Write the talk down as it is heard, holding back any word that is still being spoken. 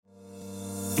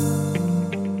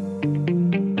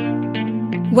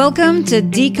Welcome to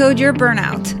Decode Your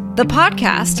Burnout, the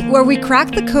podcast where we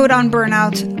crack the code on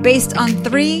burnout based on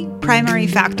three primary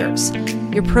factors: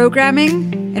 your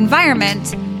programming,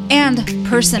 environment, and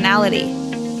personality.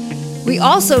 We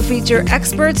also feature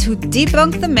experts who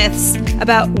debunk the myths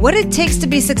about what it takes to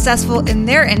be successful in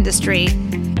their industry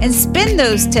and spin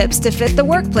those tips to fit the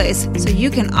workplace so you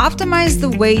can optimize the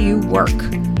way you work.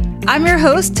 I'm your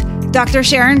host, Dr.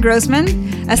 Sharon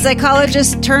Grossman, a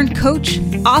psychologist turned coach,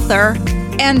 author,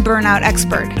 and burnout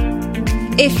expert.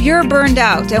 If you're burned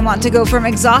out and want to go from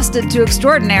exhausted to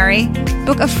extraordinary,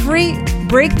 book a free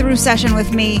breakthrough session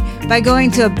with me by going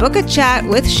to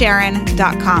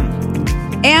bookachatwithsharon.com.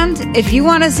 And if you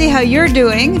want to see how you're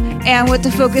doing and what to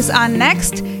focus on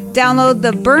next, download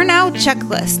the Burnout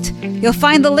Checklist. You'll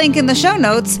find the link in the show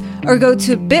notes or go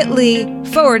to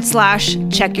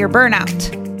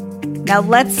bit.ly/checkyourburnout. Now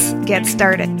let's get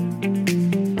started.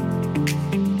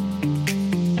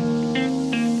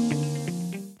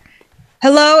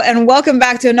 Hello, and welcome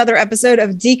back to another episode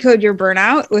of Decode Your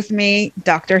Burnout with me,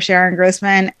 Dr. Sharon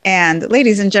Grossman. And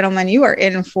ladies and gentlemen, you are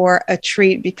in for a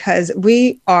treat because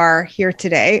we are here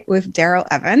today with Daryl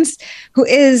Evans, who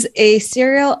is a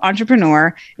serial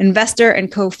entrepreneur, investor,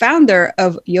 and co-founder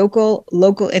of Yokel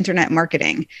Local Internet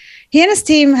Marketing. He and his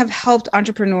team have helped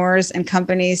entrepreneurs and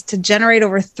companies to generate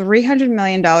over $300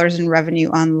 million in revenue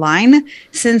online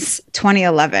since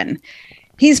 2011.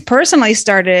 He's personally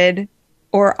started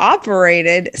or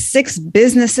operated 6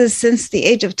 businesses since the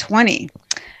age of 20.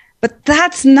 But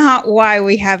that's not why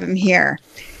we have him here.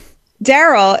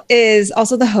 Daryl is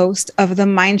also the host of the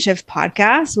Mindshift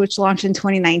podcast, which launched in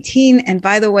 2019. And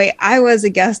by the way, I was a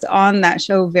guest on that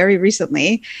show very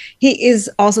recently. He is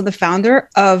also the founder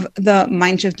of the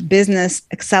Mindshift Business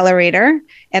Accelerator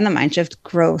and the Mindshift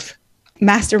Growth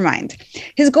Mastermind.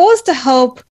 His goal is to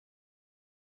help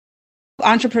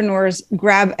entrepreneurs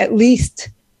grab at least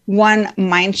one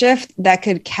mind shift that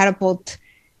could catapult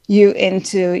you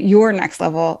into your next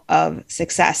level of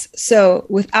success. So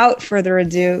without further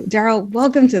ado, Daryl,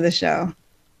 welcome to the show.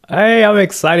 Hey, I'm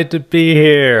excited to be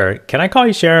here. Can I call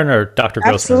you Sharon or Dr.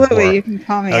 Grossman? Absolutely. You can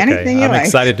call me anything you like. I'm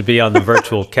excited to be on the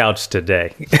virtual couch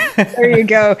today. There you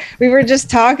go. We were just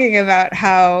talking about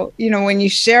how, when you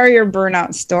share your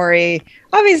burnout story,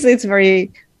 obviously it's very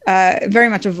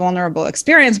much a vulnerable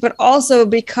experience, but also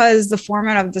because the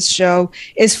format of this show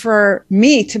is for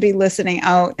me to be listening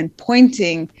out and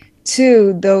pointing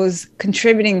to those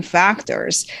contributing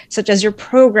factors, such as your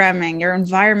programming, your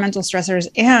environmental stressors,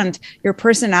 and your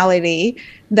personality,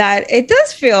 that it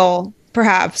does feel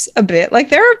perhaps a bit like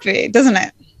therapy, doesn't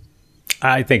it?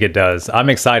 I think it does. I'm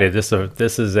excited. This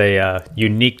is a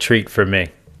unique treat for me.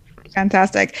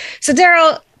 Fantastic. So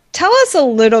Daryl, tell us a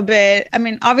little bit. I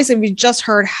mean, obviously, we just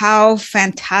heard how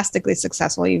fantastically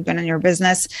successful you've been in your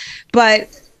business, but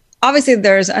obviously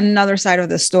there's another side of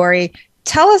the story.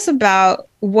 Tell us about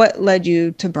what led you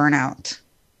to burnout.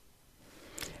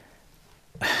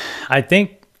 I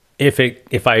think if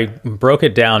I broke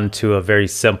it down to a very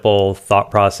simple thought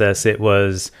process, it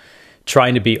was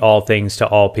trying to be all things to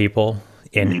all people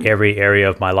in every area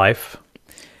of my life.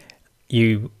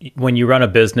 When you run a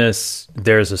business,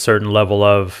 there's a certain level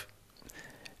of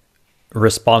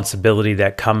responsibility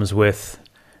that comes with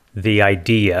the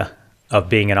idea of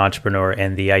being an entrepreneur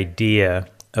and the idea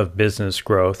of business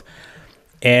growth.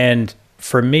 And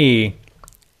for me,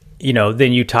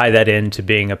 then you tie that into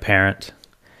being a parent.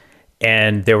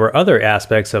 And there were other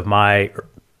aspects of my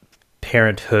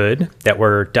parenthood that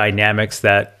were dynamics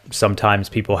that sometimes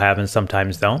people have and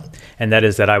sometimes don't. And that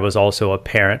is that I was also a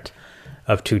parent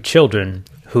of 2 children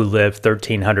who live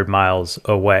 1,300 miles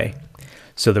away.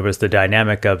 So there was the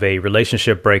dynamic of a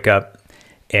relationship breakup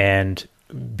and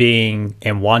being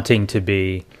and wanting to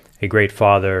be a great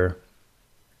father.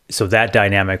 So that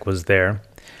dynamic was there.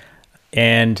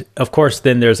 And of course,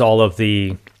 then there's all of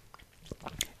the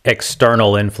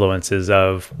external influences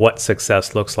of what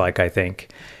success looks like, I think.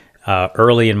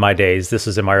 Early in my days, this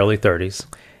is in my early 30s,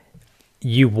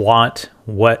 you want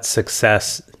what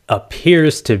success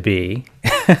appears to be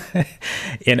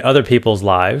in other people's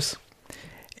lives,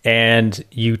 and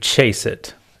you chase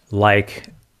it right?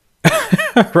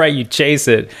 You chase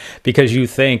it because you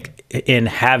think in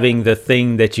having the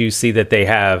thing that you see that they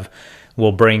have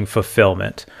will bring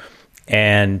fulfillment.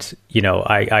 And,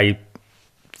 I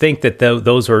think that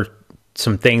those were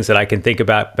some things that I can think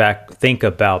about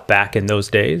back in those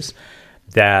days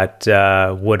that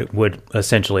would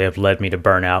essentially have led me to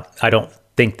burnout. I don't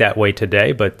think that way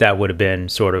today, but that would have been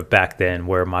sort of back then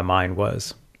where my mind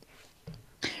was.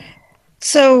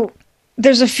 So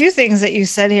there's a few things that you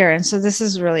said here. And so this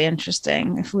is really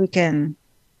interesting if we can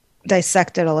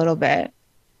dissect it a little bit.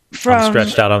 I'm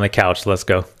stretched out on the couch. Let's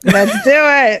go. Let's do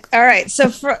it. All right. So,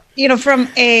 from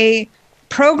a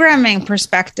programming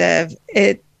perspective,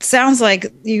 it sounds like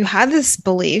you had this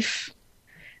belief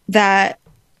that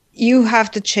you have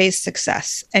to chase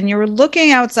success, and you're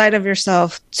looking outside of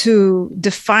yourself to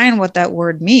define what that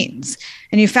word means.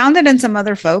 And you found it in some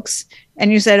other folks,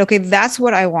 and you said, okay, that's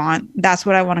what I want. That's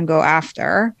what I want to go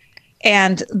after.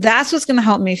 And that's what's going to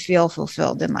help me feel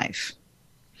fulfilled in life.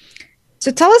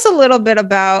 So tell us a little bit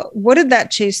about, what did that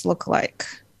chase look like?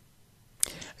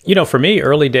 For me,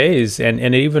 early days, and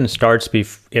it even starts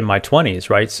in my 20s,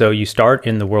 right? So you start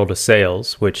in the world of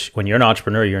sales, which when you're an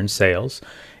entrepreneur, you're in sales.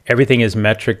 Everything is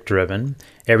metric driven.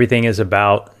 Everything is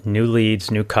about new leads,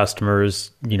 new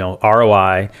customers,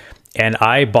 ROI. And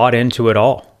I bought into it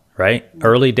all, right?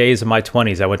 Early days of my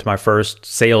 20s, I went to my first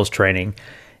sales training,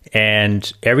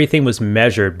 and everything was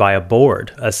measured by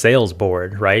a sales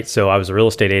board, right? So I was a real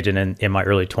estate agent in my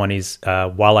early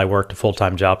 20s while I worked a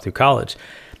full-time job through college.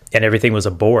 And everything was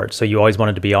a board. So you always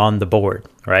wanted to be on the board,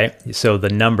 right? So the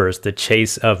numbers, the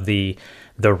chase of the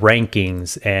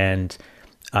rankings, and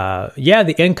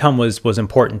the income was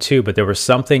important too, but there was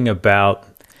something about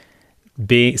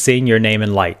seeing your name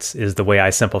in lights, is the way I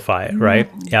simplify it, right?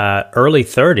 Early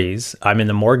 30s, I'm in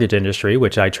the mortgage industry,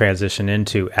 which I transitioned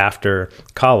into after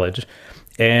college.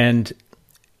 And,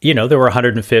 there were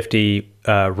 150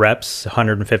 reps,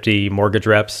 150 mortgage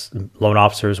reps, loan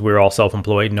officers. We were all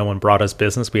self-employed. No one brought us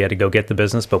business. We had to go get the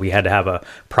business, but we had to have a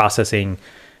processing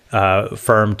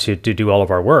firm to do all of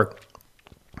our work.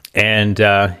 And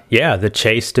the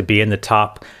chase to be in the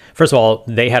top. First of all,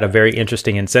 they had a very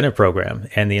interesting incentive program.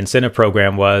 And the incentive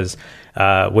program was,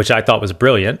 which I thought was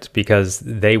brilliant, because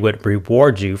they would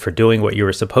reward you for doing what you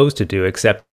were supposed to do,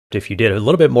 except if you did a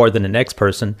little bit more than the next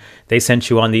person, they sent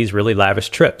you on these really lavish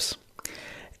trips.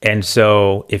 And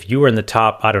so if you were in the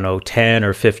top, 10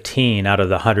 or 15 out of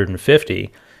the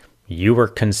 150, you were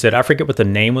considered, I forget what the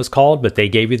name was called, but they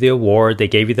gave you the award, they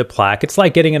gave you the plaque. It's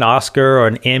like getting an Oscar or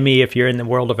an Emmy if you're in the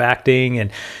world of acting.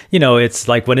 And, it's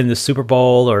like winning the Super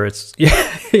Bowl, or it's,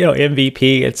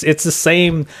 MVP. It's the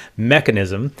same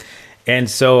mechanism. And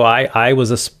so I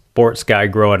was a sports guy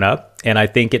growing up, and I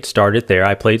think it started there.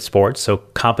 I played sports, so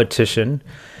competition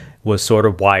was sort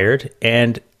of wired.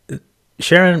 And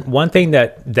Sharon, one thing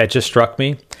that just struck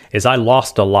me is I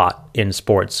lost a lot in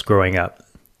sports growing up.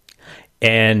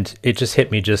 And it just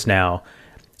hit me just now.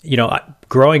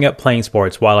 Growing up playing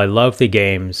sports, while I love the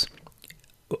games,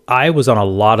 I was on a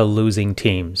lot of losing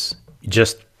teams,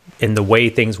 just in the way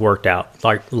things worked out.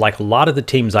 Like a lot of the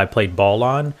teams I played ball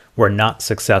on were not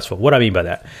successful. What do I mean by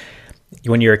that?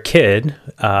 When you're a kid,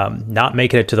 not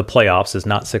making it to the playoffs is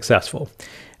not successful.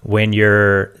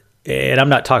 And I'm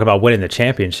not talking about winning the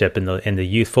championship in the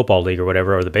youth football league or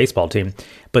whatever, or the baseball team,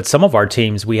 but some of our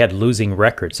teams, we had losing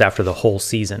records after the whole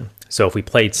season. So if we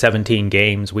played 17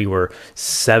 games, we were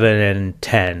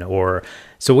 7-10,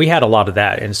 so we had a lot of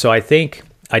that. And so I think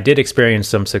I did experience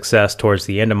some success towards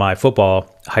the end of my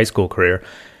football high school career.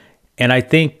 And I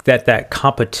think that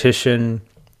competition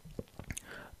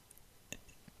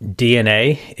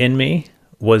DNA in me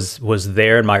was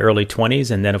there in my early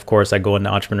 20s. And then, of course, I go into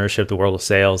entrepreneurship, the world of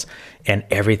sales, and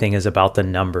everything is about the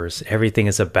numbers. Everything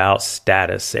is about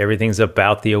status. Everything's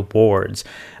about the awards.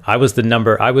 I was in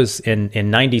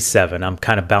 97. I'm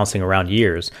kind of bouncing around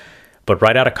years. But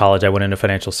right out of college, I went into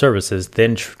financial services,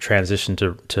 then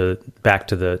transitioned to back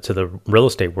to the real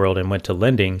estate world and went to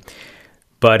lending.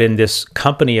 But in this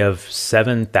company of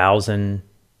 7,000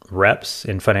 reps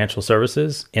in financial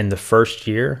services in the first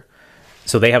year,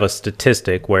 so they have a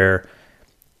statistic where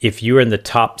if you're in the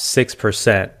top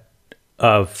 6%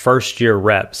 of first-year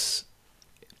reps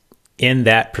in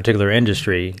that particular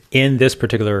industry, in this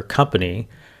particular company,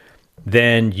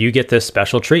 then you get this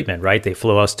special treatment, right? They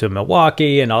flew us to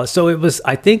Milwaukee and all. So it was,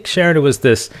 I think, Sharon, it was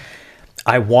this,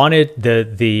 I wanted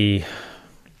the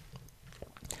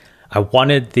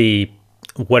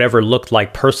whatever looked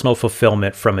like personal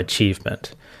fulfillment from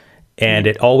achievement. And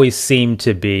it always seemed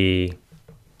to be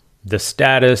the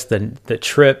status, the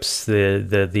trips,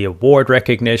 the award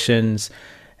recognitions.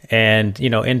 And,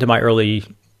 into my early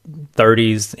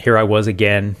 30s, here I was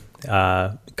again,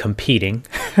 competing.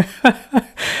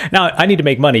 Now, I need to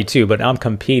make money too, but I'm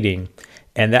competing.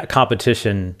 And that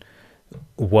competition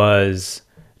was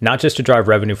not just to drive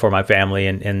revenue for my family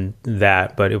and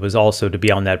that, but it was also to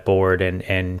be on that board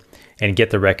and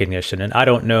get the recognition. And I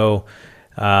don't know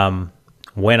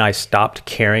when I stopped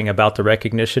caring about the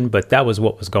recognition, but that was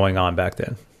what was going on back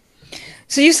then.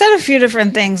 So you said a few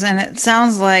different things, and it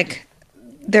sounds like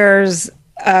there's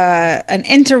an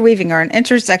interweaving or an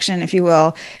intersection, if you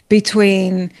will,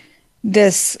 between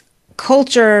this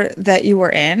culture that you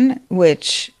were in,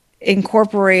 which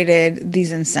incorporated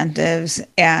these incentives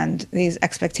and these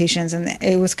expectations, and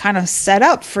it was kind of set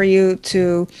up for you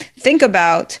to think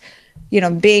about,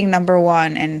 being number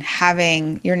one and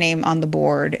having your name on the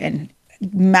board and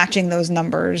matching those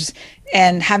numbers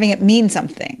and having it mean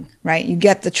something, right? You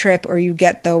get the trip, or you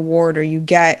get the award, or you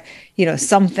get,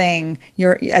 something,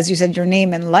 as you said, your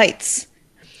name in lights.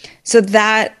 So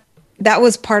that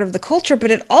was part of the culture,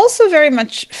 but it also very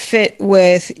much fit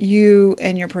with you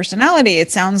and your personality.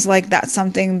 It sounds like that's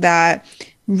something that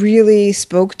really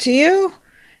spoke to you.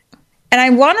 And I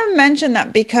want to mention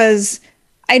that because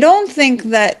I don't think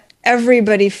that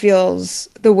everybody feels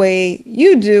the way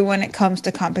you do when it comes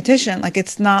to competition. Like,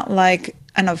 it's not like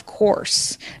an of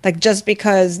course, like just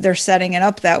because they're setting it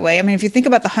up that way. I mean, if you think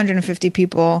about the 150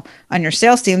 people on your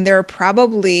sales team, there are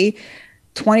probably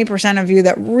 20% of you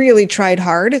that really tried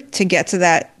hard to get to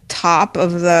that top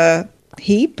of the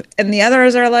heap, and the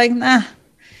others are like, nah,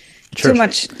 too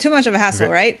much of a hassle,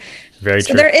 right? Very so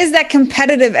true. There is that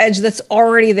competitive edge that's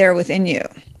already there within you.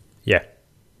 Yeah.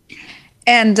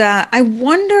 And I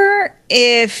wonder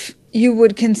if you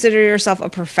would consider yourself a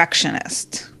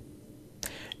perfectionist.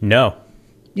 No.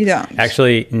 You don't?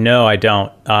 Actually, no, I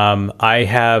don't. I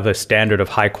have a standard of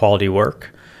high quality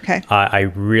work. Okay. I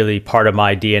really, part of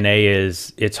my DNA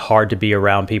is it's hard to be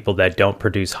around people that don't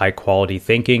produce high quality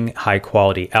thinking, high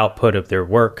quality output of their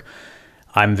work.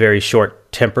 I'm very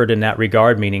short tempered in that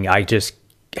regard, meaning I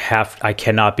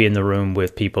cannot be in the room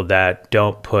with people that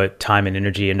don't put time and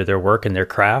energy into their work and their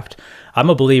craft. I'm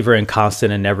a believer in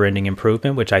constant and never ending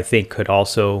improvement, which I think could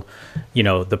also,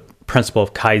 the principle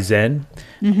of Kaizen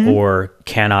or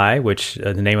CANI, which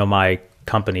the name of my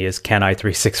company is CANI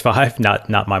 365,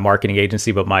 not my marketing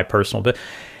agency, but my personal bit.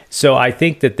 So I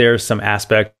think that there's some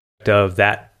aspect of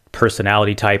that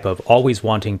personality type of always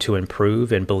wanting to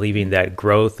improve and believing that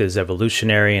growth is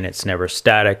evolutionary and it's never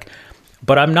static.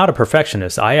 But I'm not a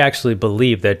perfectionist. I actually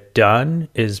believe that done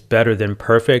is better than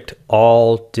perfect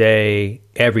all day,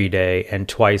 every day, and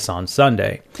twice on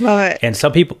Sunday. Love it. And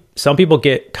some people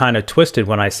get kind of twisted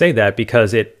when I say that,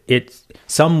 because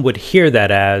some would hear that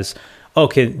as,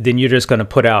 okay, then you're just going to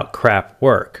put out crap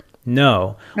work.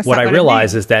 No. What I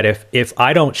realize is that if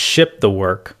I don't ship the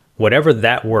work, whatever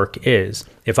that work is,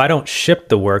 if I don't ship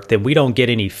the work, then we don't get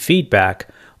any feedback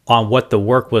on what the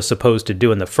work was supposed to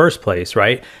do in the first place,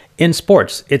 right? In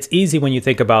sports, it's easy when you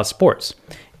think about sports.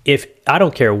 If I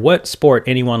don't care what sport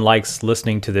anyone likes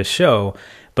listening to this show,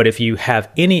 but if you have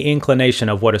any inclination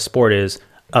of what a sport is,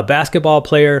 a basketball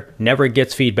player never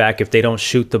gets feedback if they don't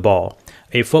shoot the ball.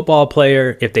 A football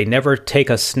player, if they never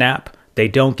take a snap, they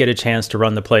don't get a chance to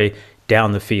run the play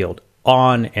down the field,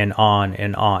 on and on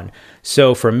and on.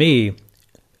 So for me,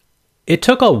 it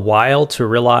took a while to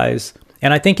realize,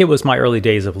 and I think it was my early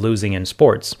days of losing in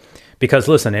sports, because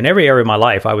listen, in every area of my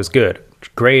life, I was good.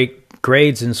 Great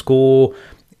grades in school.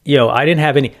 I didn't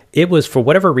have any, it was for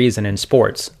whatever reason in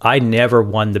sports, I never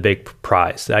won the big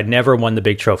prize. I never won the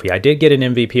big trophy. I did get an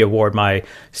MVP award my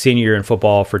senior year in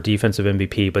football for defensive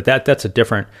MVP, but that's a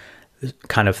different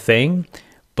kind of thing.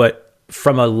 But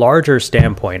from a larger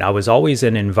standpoint, I was always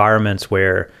in environments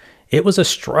where it was a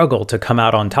struggle to come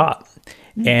out on top.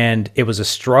 And it was a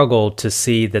struggle to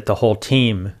see that the whole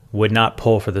team would not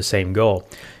pull for the same goal.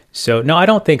 So no, I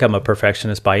don't think I'm a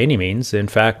perfectionist by any means. In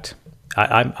fact,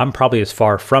 I'm probably as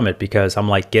far from it, because I'm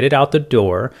like, get it out the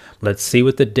door. Let's see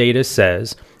what the data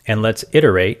says, and let's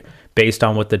iterate based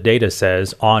on what the data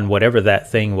says on whatever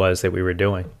that thing was that we were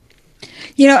doing.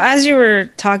 As you were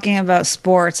talking about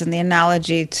sports and the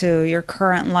analogy to your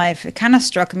current life, it kind of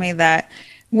struck me that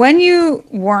when you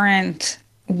weren't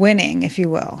winning, if you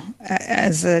will,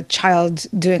 as a child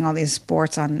doing all these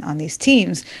sports on these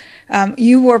teams,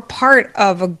 you were part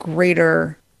of a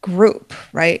greater group,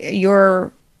 right?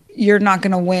 You're not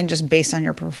going to win just based on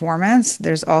your performance.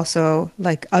 There's also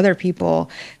like other people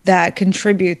that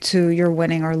contribute to your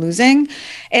winning or losing,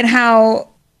 and how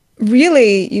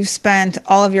really you've spent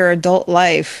all of your adult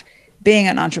life being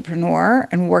an entrepreneur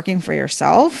and working for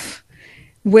yourself,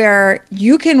 where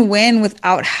you can win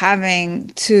without having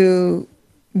to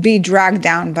be dragged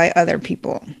down by other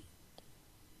people.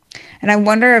 And I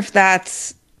wonder if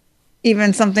that's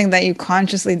even something that you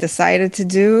consciously decided to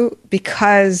do,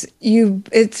 because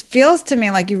it feels to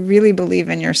me like you really believe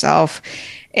in yourself,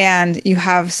 and you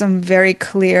have some very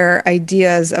clear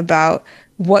ideas about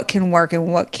what can work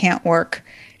and what can't work.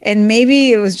 And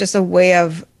maybe it was just a way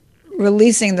of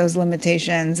releasing those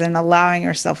limitations and allowing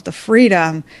yourself the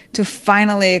freedom to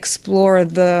finally explore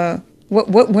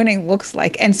what winning looks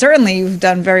like. And certainly you've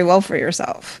done very well for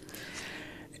yourself.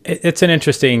 It's an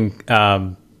interesting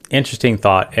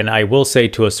thought. And I will say,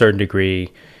 to a certain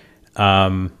degree,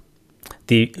 the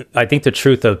I think the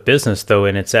truth of business, though,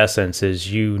 in its essence,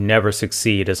 is you never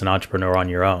succeed as an entrepreneur on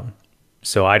your own.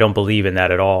 So I don't believe in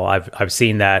that at all. I've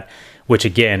seen that, which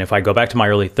again, if I go back to my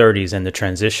early 30s and the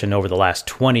transition over the last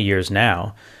 20 years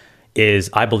now, is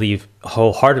I believe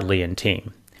wholeheartedly in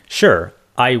team. Sure,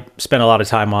 I spent a lot of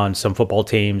time on some football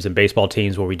teams and baseball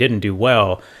teams where we didn't do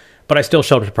well, but I still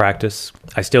showed up to practice.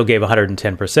 I still gave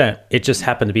 110%. It just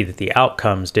happened to be that the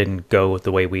outcomes didn't go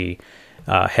the way we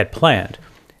had planned.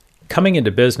 Coming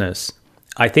into business,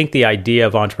 I think the idea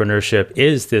of entrepreneurship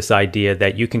is this idea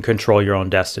that you can control your own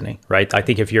destiny, right? I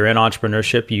think if you're in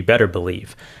entrepreneurship, you better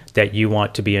believe that you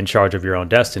want to be in charge of your own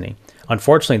destiny.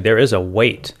 Unfortunately, there is a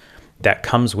weight that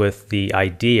comes with the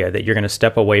idea that you're going to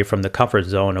step away from the comfort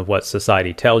zone of what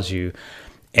society tells you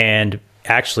and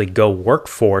actually go work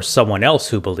for someone else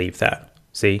who believes that.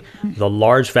 See, the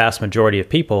large, vast majority of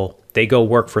people, they go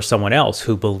work for someone else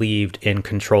who believed in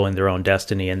controlling their own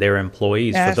destiny and their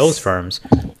employees for those firms.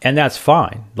 And that's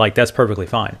fine. Like, that's perfectly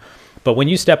fine. But when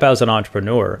you step out as an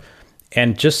entrepreneur,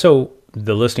 and just so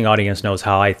the listening audience knows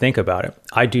how I think about it,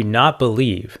 I do not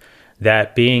believe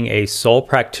that being a sole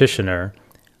practitioner,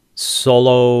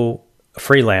 solo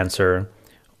freelancer,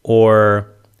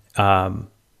 or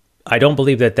I don't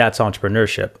believe that that's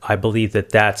entrepreneurship. I believe that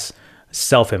that's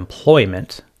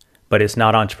self-employment, but it's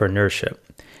not entrepreneurship.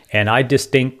 And I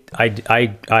define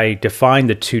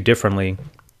the two differently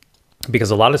because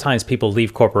a lot of times people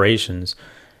leave corporations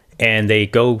and they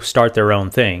go start their own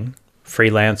thing.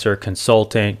 Freelancer,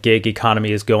 consultant, gig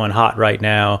economy is going hot right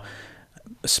now.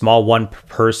 A small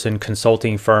one-person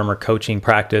consulting firm or coaching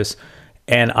practice.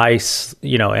 And I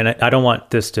don't want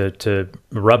this to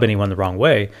rub anyone the wrong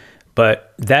way,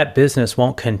 but that business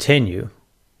won't continue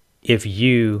if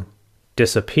you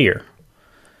disappear.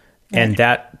 And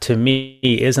that, to me,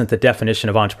 isn't the definition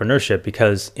of entrepreneurship,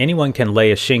 because anyone can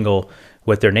lay a shingle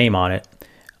with their name on it.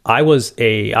 I was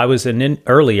a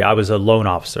loan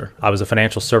officer. I was a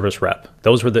financial service rep.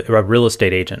 Those were a real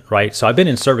estate agent, right? So I've been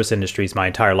in service industries my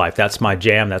entire life. That's my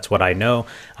jam. That's what I know.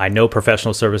 I know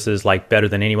professional services like better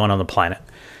than anyone on the planet.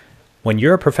 When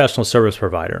you're a professional service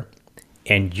provider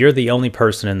and you're the only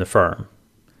person in the firm,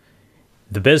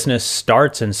 the business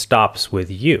starts and stops with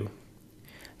you.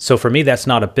 So for me, that's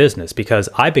not a business, because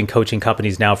I've been coaching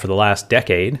companies now for the last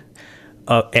decade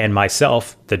and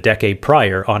myself the decade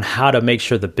prior on how to make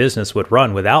sure the business would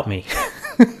run without me.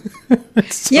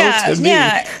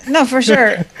 No, for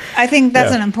sure. I think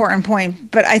that's an important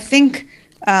point. But I think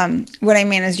what I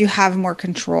mean is you have more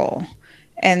control.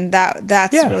 And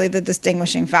that's really the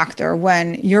distinguishing factor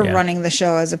when you're running the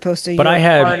show as opposed to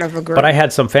part of a group. But I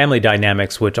had some family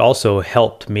dynamics which also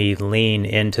helped me lean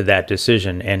into that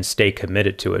decision and stay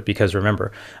committed to it. Because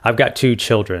remember, I've got two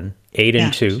children, 8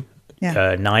 and 2,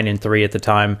 9 and 3 at the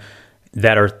time,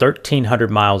 that are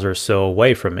 1,300 miles or so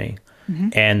away from me. Mm-hmm.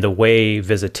 And the way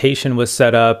visitation was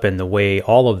set up and the way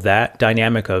all of that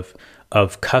dynamic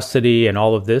of custody and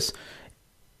all of this,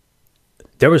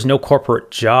 there was no corporate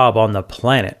job on the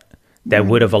planet that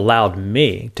would have allowed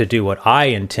me to do what I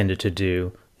intended to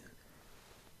do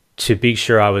to be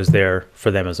sure I was there for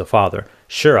them as a father.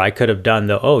 Sure, I could have done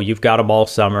you've got them all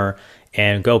summer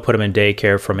and go put them in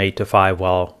daycare from 8 to 5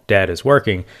 while dad is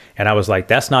working. And I was like,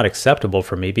 that's not acceptable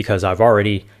for me because I've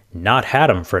already not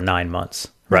had them for 9 months,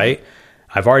 right?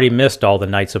 I've already missed all the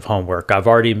nights of homework. I've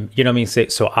already,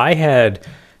 so I had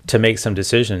to make some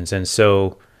decisions. And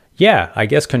so, I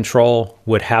guess control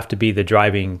would have to be the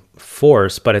driving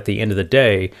force, but at the end of the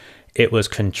day, it was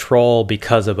control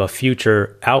because of a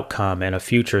future outcome and a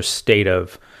future state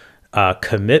of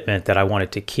commitment that I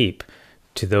wanted to keep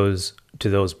to those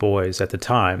boys at the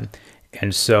time.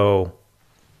 And so,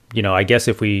 I guess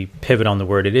if we pivot on the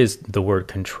word, it is the word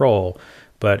control,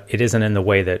 but it isn't in the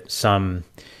way that some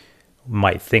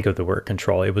might think of the word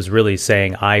control. It was really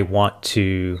saying, I want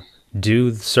to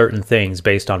do certain things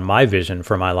based on my vision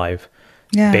for my life,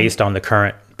 based on my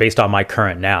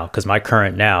current now, because my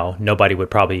current now, nobody would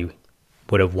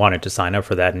have wanted to sign up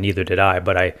for that, and neither did I,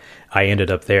 but I ended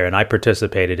up there, and I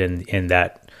participated in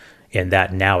that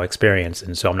now experience.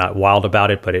 And so I'm not wild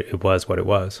about it, but it was what it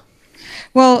was.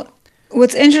 Well,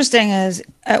 what's interesting is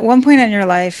at one point in your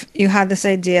life, you had this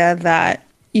idea that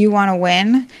you want to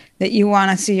win, that you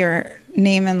want to see your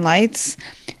name in lights,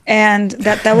 and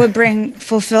that would bring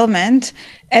fulfillment.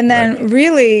 And then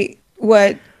really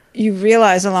what you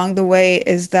realize along the way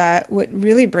is that what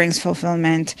really brings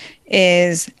fulfillment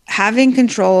is having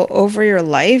control over your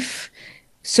life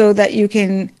so that you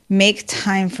can make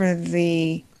time for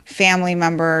the family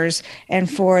members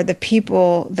and for the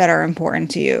people that are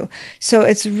important to you. So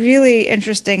it's really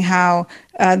interesting how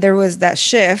there was that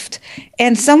shift.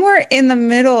 And somewhere in the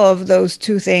middle of those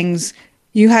two things,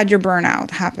 you had your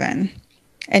burnout happen,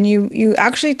 and you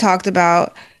actually talked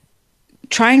about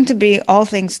trying to be all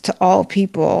things to all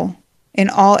people in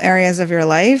all areas of your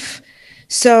life.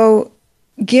 So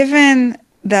given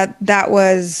that that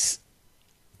was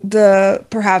the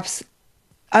perhaps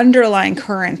underlying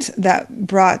current that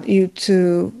brought you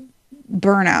to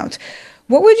burnout,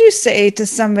 what would you say to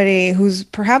somebody who's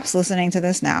perhaps listening to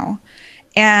this now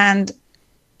and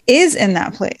is in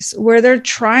that place where they're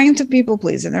trying to people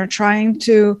please and they're trying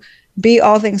to be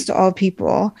all things to all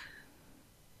people?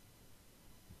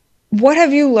 What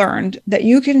have you learned that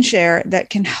you can share that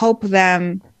can help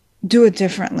them do it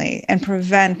differently and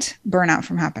prevent burnout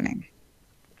from happening?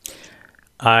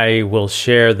 I will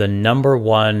share the number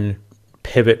one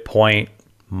pivot point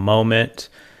moment,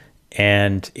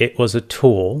 and it was a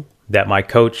tool that my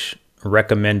coach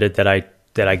recommended that I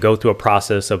go through a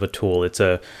process of a tool. It's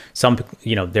a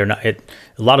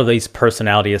lot of these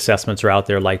personality assessments are out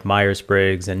there, like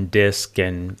Myers-Briggs and DISC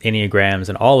and Enneagrams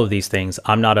and all of these things.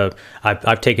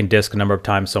 I've taken DISC a number of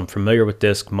times, so I'm familiar with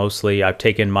DISC mostly. I've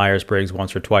taken Myers-Briggs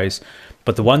once or twice,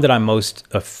 but the one that I'm most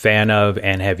a fan of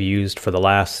and have used for the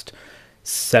last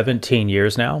 17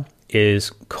 years now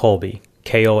is Kolbe,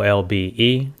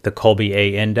 Kolbe, the Kolbe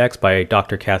A Index by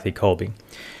Dr. Kathy Kolbe.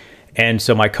 And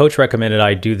so my coach recommended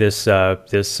I do this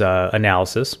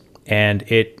analysis, and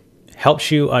it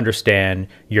helps you understand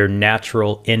your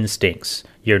natural instincts,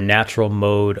 your natural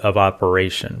mode of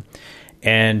operation.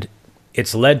 And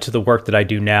it's led to the work that I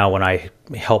do now when I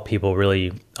help people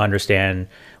really understand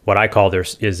what I call their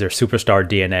superstar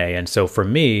DNA. And so for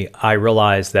me, I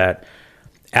realized that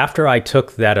after I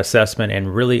took that assessment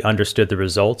and really understood the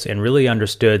results and really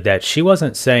understood that she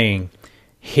wasn't saying,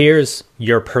 here's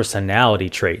your personality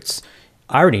traits.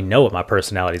 I already know what my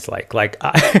personality is like.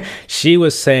 She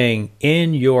was saying,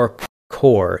 in your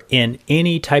core, in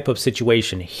any type of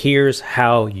situation, here's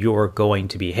how you're going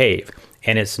to behave.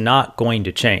 And it's not going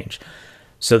to change.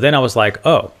 So then I was like,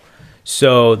 oh,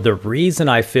 so the reason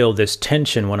I feel this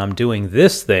tension when I'm doing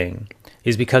this thing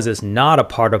is because it's not a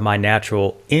part of my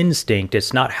natural instinct.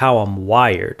 It's not how I'm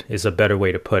wired, is a better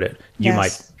way to put it. You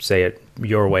might say it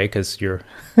your way because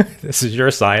this is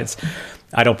your science.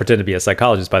 I don't pretend to be a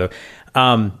psychologist, by the way.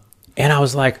 And I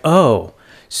was like, oh,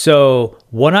 so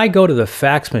when I go to the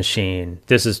fax machine,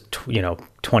 this is,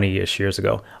 20-ish years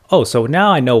ago. Oh, so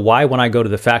now I know why when I go to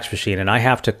the fax machine and I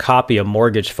have to copy a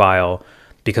mortgage file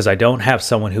because I don't have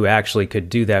someone who actually could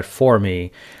do that for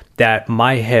me, that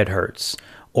my head hurts,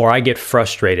 or I get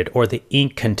frustrated, or the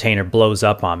ink container blows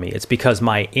up on me. It's because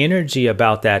my energy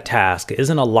about that task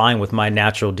isn't aligned with my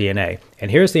natural DNA. And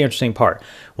here's the interesting part.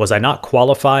 Was I not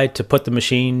qualified to put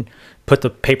the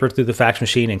paper through the fax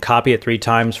machine and copy it 3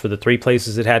 times for the 3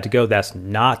 places it had to go? That's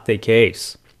not the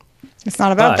case. It's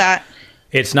not about that.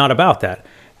 It's not about that.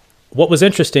 What was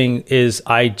interesting is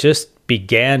I just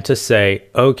began to say,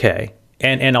 okay,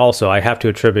 and also I have to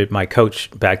attribute my coach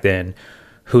back then,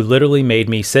 who literally made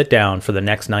me sit down for the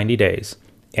next 90 days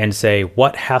and say,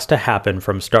 what has to happen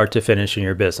from start to finish in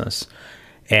your business?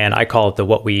 And I call it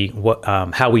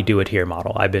how we do it here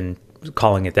model. I've been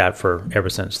calling it that for ever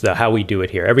since, the how we do it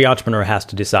here. Every entrepreneur has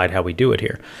to decide how we do it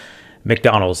here.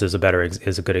 McDonald's is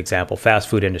a good example. Fast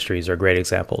food industries are great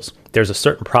examples. There's a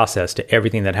certain process to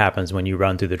everything that happens when you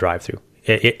run through the drive-thru.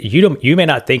 You may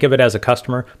not think of it as a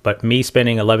customer, but me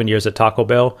spending 11 years at Taco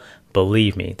Bell,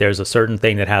 believe me, there's a certain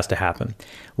thing that has to happen.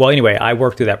 Well, anyway, I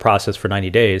worked through that process for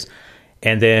 90 days.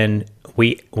 And then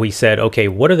we said, okay,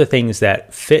 what are the things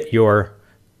that fit your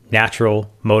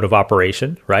natural mode of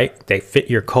operation, right? They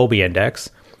fit your Kolbe index.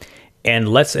 And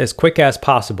let's, as quick as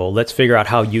possible, let's figure out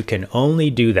how you can only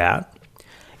do that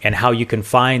and how you can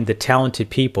find the talented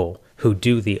people who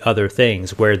do the other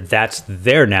things where that's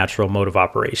their natural mode of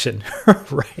operation,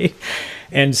 right?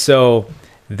 And so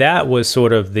that was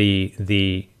sort of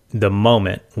the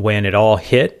moment when it all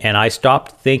hit, and I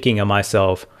stopped thinking of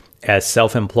myself as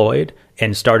self-employed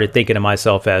and started thinking of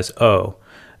myself as, oh,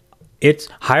 it's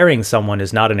hiring someone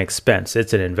is not an expense,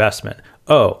 it's an investment.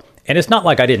 Oh, and it's not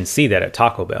like I didn't see that at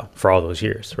Taco Bell for all those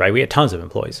years, right? We had tons of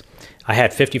employees. I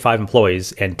had 55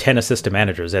 employees and 10 assistant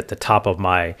managers at the top of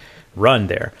my run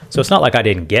there. So it's not like I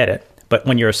didn't get it. But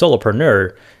when you're a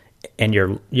solopreneur and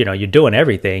you're doing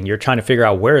everything, you're trying to figure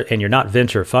out where, and you're not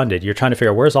venture funded, you're trying to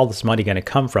figure out where's all this money going to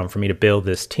come from for me to build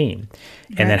this team?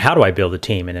 And then how do I build a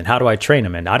team? And then how do I train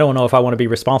them? And I don't know if I want to be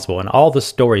responsible. And all the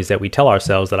stories that we tell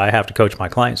ourselves that I have to coach my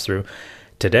clients through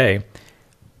today.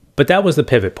 But that was the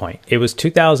pivot point. It was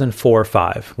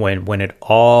 2004-05 when it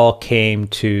all came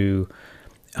to,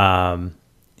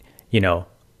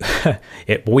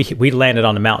 we landed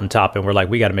on the mountaintop and we're like,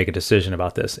 we got to make a decision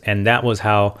about this. And that was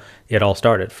how it all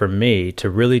started for me to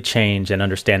really change and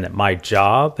understand that my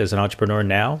job as an entrepreneur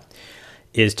now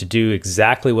is to do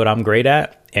exactly what I'm great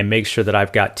at and make sure that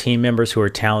I've got team members who are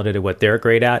talented at what they're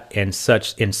great at, and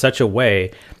in such a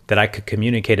way that I could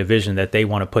communicate a vision that they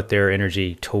want to put their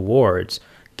energy towards,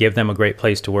 give them a great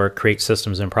place to work, create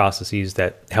systems and processes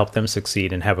that help them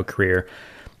succeed and have a career.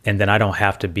 And then I don't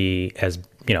have to be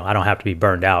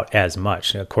burned out as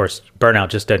much. And of course, burnout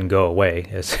just doesn't go away,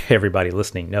 as everybody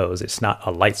listening knows. It's not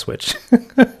a light switch.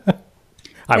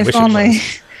 I wish only. It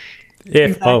was.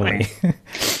 If exactly. Only.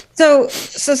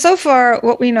 So far,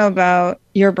 what we know about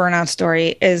your burnout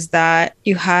story is that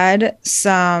you had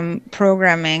some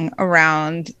programming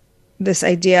around this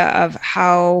idea of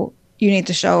how you need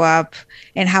to show up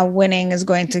and how winning is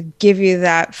going to give you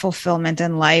that fulfillment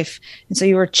in life. And so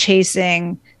you were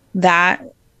chasing that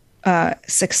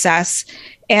success.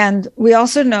 And we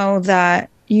also know that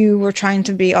you were trying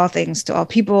to be all things to all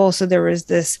people. So there was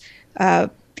this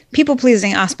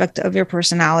people-pleasing aspect of your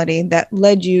personality that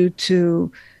led you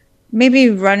to maybe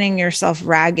running yourself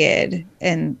ragged,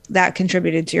 and that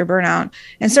contributed to your burnout.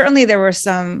 And certainly there were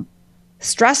some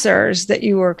stressors that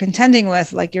you were contending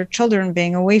with, like your children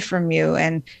being away from you,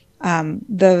 and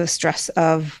the stress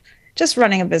of just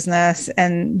running a business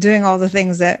and doing all the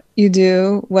things that you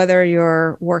do, whether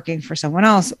you're working for someone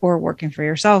else or working for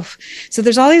yourself. So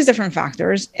there's all these different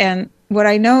factors. And what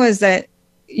I know is that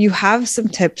you have some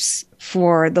tips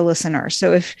for the listener.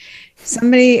 So if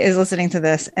somebody is listening to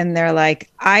this and they're like,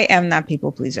 I am that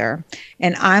people pleaser,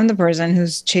 and I'm the person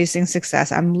who's chasing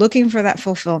success, I'm looking for that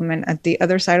fulfillment at the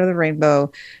other side of the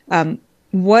rainbow,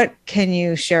 what can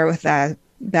you share with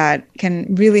that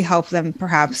can really help them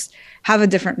perhaps have a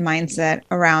different mindset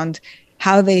around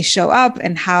how they show up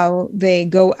and how they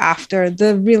go after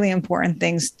the really important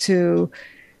things to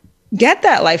get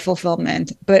that life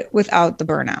fulfillment, but without the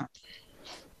burnout?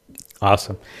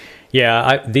 Awesome.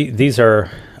 Yeah, these are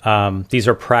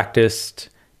practiced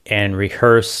and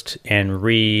rehearsed and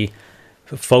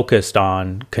refocused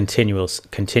on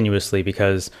continuously,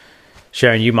 because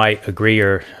Sharon, you might agree,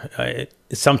 or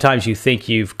sometimes you think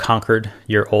you've conquered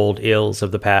your old ills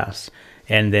of the past,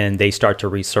 and then they start to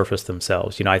resurface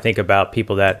themselves. I think about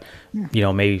people that,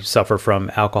 may suffer from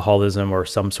alcoholism or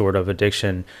some sort of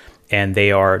addiction, and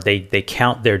they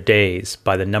count their days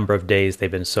by the number of days they've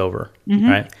been sober,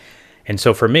 right? And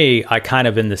so for me, I kind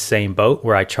of in the same boat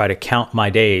where I try to count my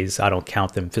days. I don't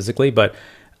count them physically, but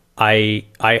I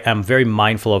am very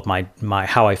mindful of my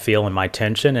how I feel and my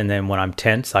tension. And then when I'm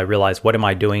tense, I realize, what am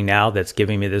I doing now that's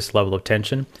giving me this level of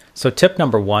tension? So tip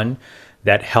number one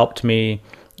that helped me,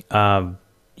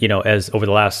 as over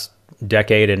the last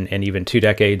decade and even 2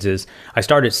 decades, is I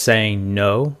started saying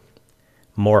no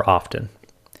more often.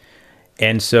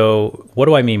 And so what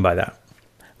do I mean by that?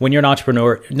 When you're an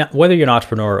entrepreneur, whether you're an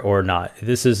entrepreneur or not,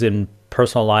 this is in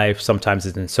personal life, sometimes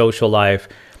it's in social life,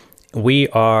 we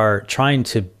are trying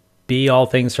to be all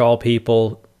things to all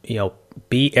people,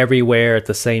 be everywhere at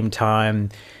the same time,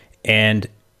 and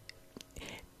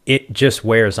it just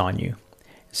wears on you.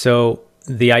 So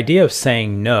the idea of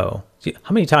saying no,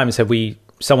 how many times have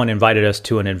someone invited us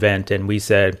to an event and we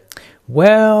said,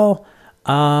 well,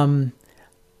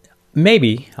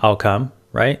 maybe I'll come.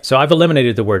 Right? So I've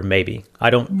eliminated the word maybe.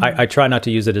 I try not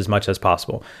to use it as much as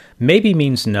possible. Maybe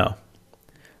means no,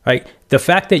 right? The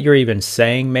fact that you're even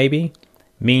saying maybe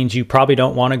means you probably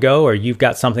don't want to go, or you've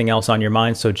got something else on your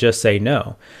mind. So just say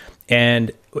no.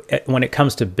 And when it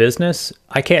comes to business,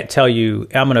 I can't tell you,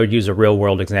 I'm going to use a real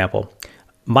world example.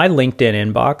 My LinkedIn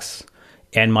inbox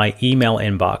and my email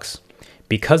inbox,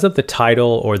 because of the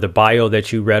title or the bio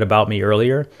that you read about me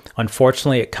earlier,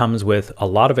 unfortunately, it comes with a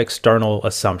lot of external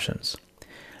assumptions.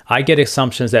 I get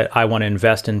assumptions that I want to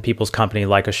invest in people's company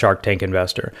like a Shark Tank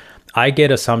investor. I get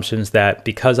assumptions that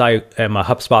because I am a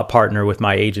HubSpot partner with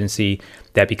my agency,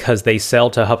 that because they sell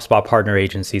to HubSpot partner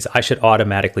agencies, I should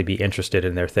automatically be interested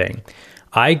in their thing.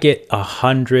 I get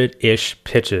 100-ish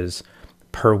pitches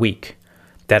per week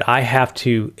that I have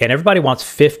to, and everybody wants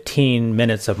 15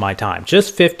 minutes of my time,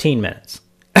 just 15 minutes.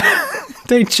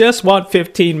 They just want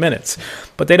 15 minutes,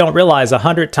 but they don't realize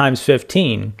 100 times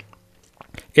 15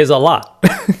 is a lot.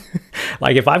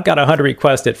 Like if I've got 100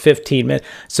 requests at 15 minutes,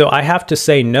 so I have to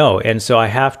say no. And so I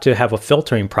have to have a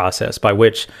filtering process by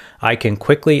which I can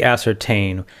quickly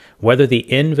ascertain whether the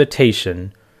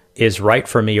invitation is right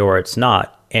for me or it's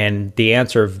not. And the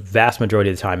answer vast majority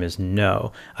of the time is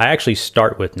no. I actually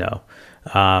start with no.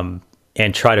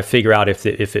 And try to figure out if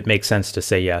it makes sense to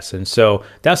say yes. And so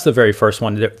that's the very first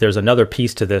one. There's another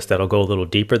piece to this that'll go a little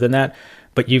deeper than that.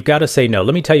 but you've got to say no.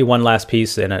 Let me tell you one last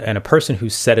piece, and a person who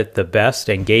said it the best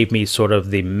and gave me sort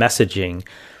of the messaging,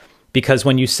 because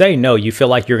when you say no, you feel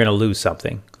like you're going to lose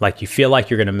something, like you feel like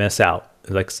you're going to miss out.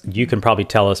 Like, you can probably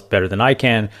tell us better than I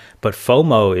can, but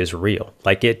FOMO is real.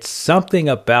 Like, it's something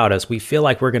about us. We feel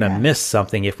like we're going to miss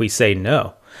something if we say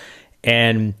no.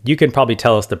 And you can probably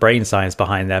tell us the brain science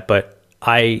behind that, but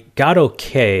I got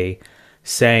okay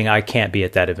saying I can't be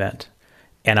at that event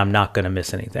and I'm not going to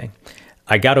miss anything.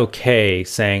 I got okay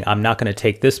saying I'm not going to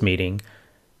take this meeting.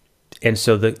 And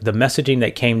so the messaging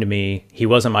that came to me, he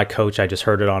wasn't my coach. I just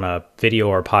heard it on a video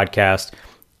or a podcast,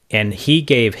 and he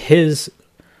gave his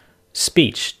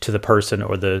speech to the person,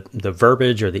 or the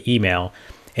verbiage or the email.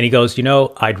 And he goes,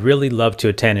 I'd really love to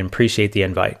attend and appreciate the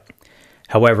invite.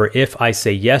 However, if I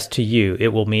say yes to you, it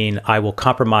will mean I will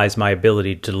compromise my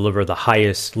ability to deliver the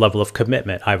highest level of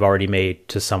commitment I've already made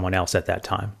to someone else at that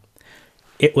time.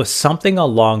 It was something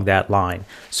along that line.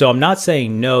 So I'm not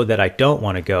saying no that I don't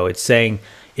want to go. It's saying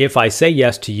if I say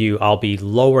yes to you, I'll be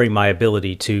lowering my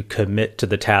ability to commit to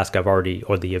the task I've already,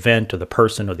 or the event or the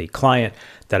person or the client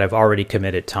that I've already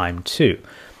committed time to.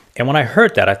 And when I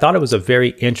heard that, I thought it was a very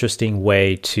interesting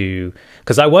way to,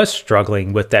 because I was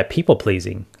struggling with that people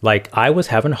pleasing. Like, I was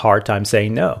having a hard time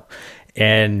saying no.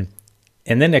 And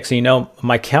then next thing you know,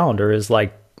 my calendar is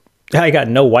like, I got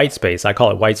no white space. I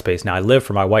call it white space now. I live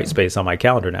for my white space on my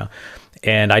calendar now.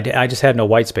 And I just had no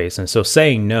white space. And so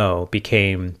saying no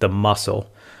became the muscle.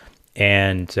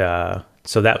 And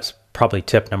so that was probably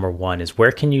tip number one, is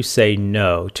where can you say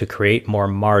no to create more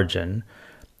margin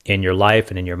in your life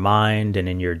and in your mind and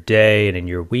in your day and in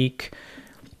your week?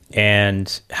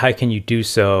 And how can you do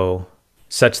so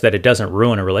such that it doesn't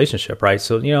ruin a relationship, right?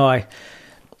 So,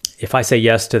 if I say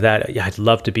yes to that, I'd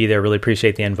love to be there, really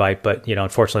appreciate the invite, but,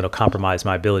 unfortunately, it'll compromise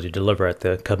my ability to deliver at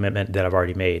the commitment that I've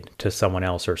already made to someone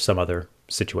else or some other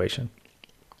situation.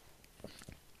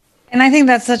 And I think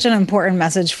that's such an important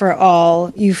message for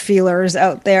all you feelers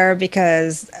out there,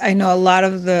 because I know a lot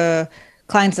of the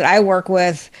clients that I work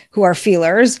with who are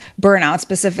feelers burn out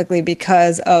specifically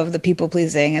because of the people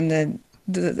pleasing and the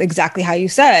exactly how you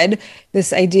said,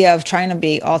 this idea of trying to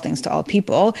be all things to all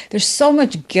people. There's so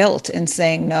much guilt in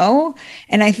saying no.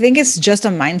 And I think it's just a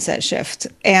mindset shift.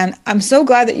 And I'm so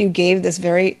glad that you gave this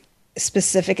very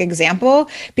specific example,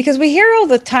 because we hear all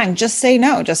the time, just say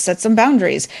no, just set some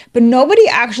boundaries, but nobody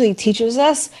actually teaches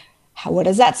us what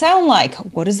does that sound like?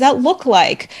 What does that look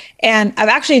like? And I've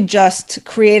actually just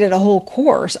created a whole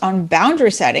course on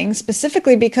boundary setting,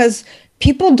 specifically because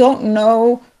people don't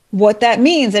know what that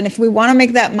means. And if we want to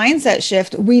make that mindset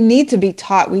shift, we need to be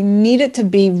taught. We need it to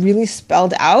be really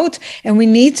spelled out, and we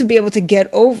need to be able to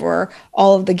get over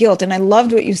all of the guilt. And I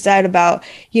loved what you said about,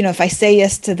 if I say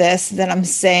yes to this, then I'm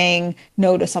saying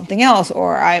no to something else,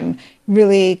 or I'm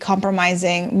really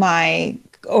compromising my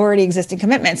already existing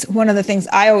commitments. One of the things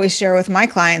I always share with my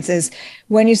clients is,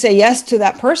 when you say yes to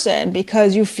that person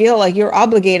because you feel like you're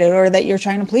obligated or that you're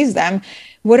trying to please them,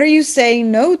 what are you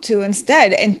saying no to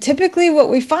instead? And typically what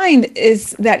we find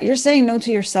is that you're saying no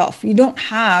to yourself. You don't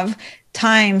have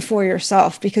time for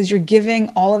yourself because you're giving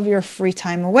all of your free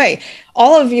time away.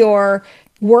 All of your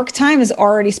work time is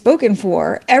already spoken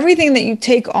for. Everything that you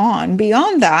take on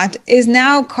beyond that is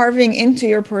now carving into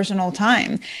your personal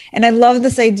time. And I love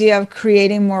this idea of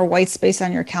creating more white space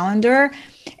on your calendar.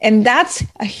 And that's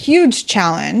a huge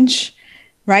challenge,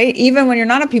 right? Even when you're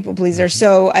not a people pleaser.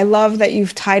 So I love that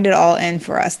you've tied it all in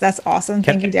for us. That's awesome.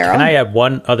 Thank you, Daryl. Can I add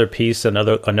one other piece,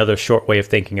 another short way of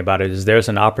thinking about it is there's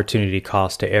an opportunity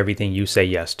cost to everything you say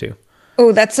yes to.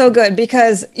 Oh, that's so good,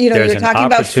 because, you were talking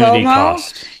about FOMO.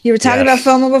 Cost. You were talking about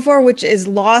FOMO before, which is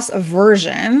loss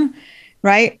aversion,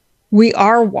 right? We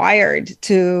are wired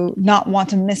to not want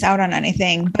to miss out on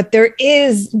anything, but there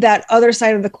is that other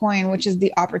side of the coin, which is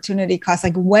the opportunity cost.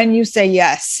 Like, when you say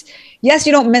yes,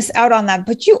 you don't miss out on that,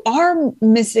 but you are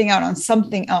missing out on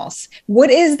something else.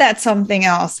 What is that something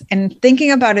else? And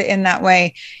thinking about it in that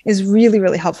way is really,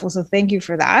 really helpful. So thank you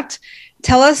for that.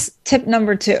 Tell us tip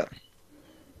number 2.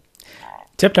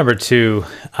 Tip number 2,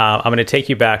 I'm going to take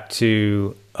you back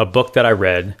to a book that I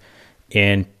read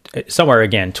in somewhere,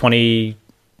 again,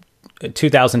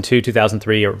 2002,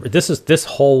 2003. This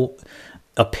whole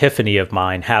epiphany of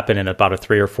mine happened in about a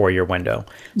 3 or 4 year window.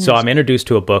 Yes. So I'm introduced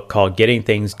to a book called Getting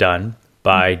Things Done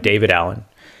by David Allen.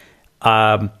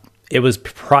 It was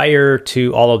prior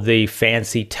to all of the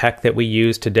fancy tech that we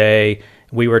use today.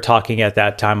 We were talking at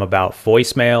that time about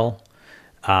voicemail.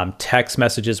 Text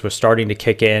messages were starting to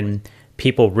kick in.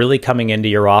 People really coming into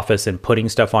your office and putting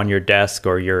stuff on your desk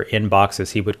or your inbox, as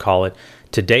he would call it.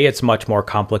 Today, it's much more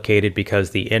complicated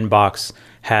because the inbox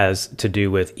has to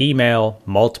do with email,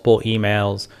 multiple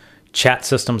emails. chat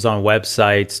systems on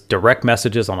websites, direct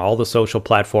messages on all the social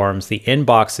platforms. The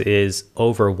inbox is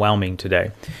overwhelming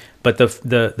today. But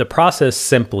the process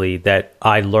simply that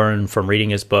I learned from reading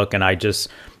his book, and I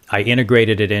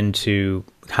integrated it into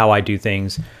how I do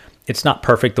things. It's not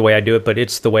perfect the way I do it, but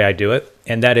it's the way I do it.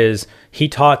 And that is, he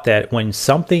taught that when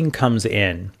something comes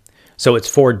in, so it's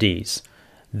 4Ds.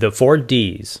 The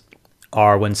 4Ds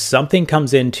are when something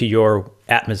comes into your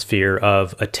atmosphere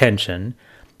of attention,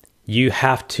 you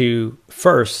have to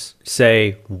first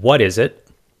say, what is it?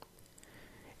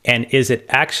 And is it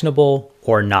actionable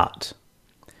or not?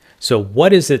 So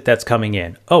what is it that's coming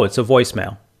in? Oh, it's a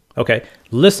voicemail. Okay,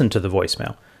 listen to the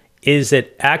voicemail. Is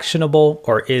it actionable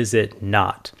or is it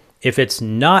not? If it's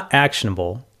not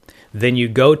actionable, then you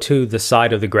go to the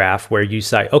side of the graph where you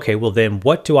say, okay, well then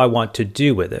what do I want to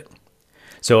do with it?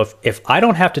 So if I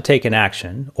don't have to take an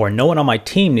action, or no one on my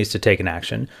team needs to take an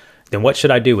action, then what should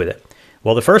I do with it?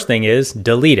 Well, the first thing is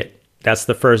delete it. That's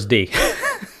the first D.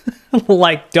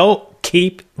 Like, don't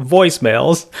keep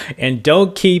voicemails and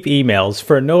don't keep emails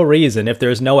for no reason if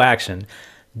there's no action.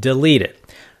 Delete it.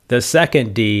 The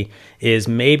second D is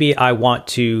maybe I want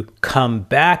to come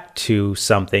back to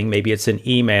something. Maybe it's an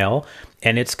email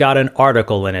and it's got an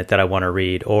article in it that I want to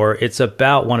read, or it's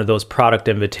about one of those product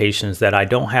invitations that I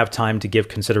don't have time to give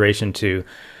consideration to.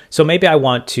 So maybe I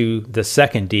want to, the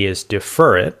second D is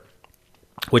defer it,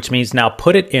 which means now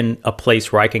put it in a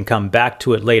place where I can come back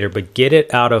to it later, but get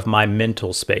it out of my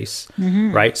mental space,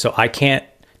 right? So I can't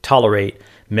tolerate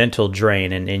mental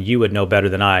drain, and you would know better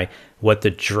than I what the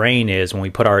drain is when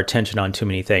we put our attention on too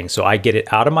many things. So I get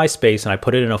it out of my space and I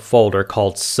put it in a folder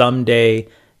called Someday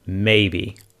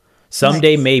Maybe.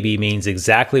 Someday Maybe means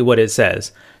exactly what it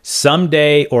says.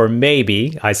 Someday or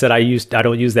maybe. I said I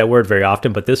don't use that word very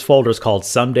often, but this folder is called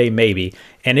Someday Maybe,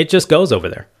 and it just goes over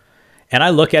there. And I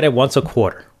look at it once a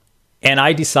quarter, and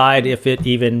I decide if it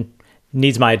even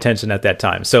needs my attention at that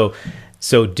time. So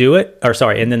do it, or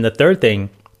sorry. And then the third thing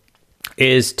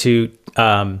is to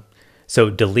so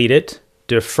delete it,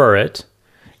 defer it.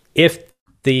 If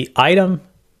the item,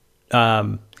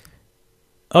 so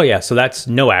that's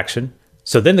no action.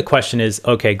 So then the question is,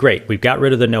 okay, great. We've got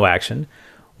rid of the no action.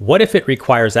 What if it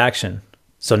requires action?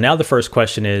 So now the first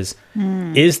question is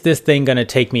this thing going to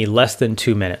take me less than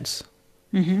 2 minutes?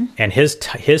 And his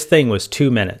thing was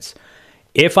 2 minutes.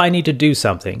 If I need to do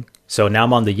something, so now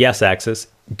I'm on the yes axis,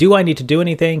 do I need to do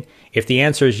anything? If the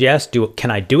answer is yes,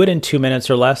 can I do it in 2 minutes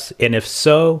or less? And if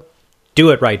so, do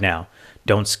it right now.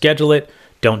 Don't schedule it.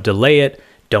 Don't delay it.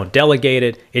 Don't delegate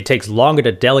it. It takes longer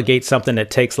to delegate something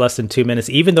that takes less than 2 minutes,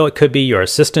 even though it could be your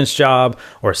assistant's job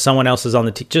or someone else's on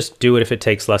the team. Just do it if it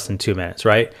takes less than 2 minutes,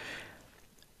 right?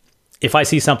 If I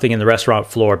see something in the restaurant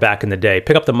floor back in the day,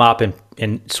 pick up the mop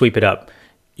and sweep it up.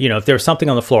 You know, if there's something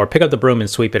on the floor, pick up the broom and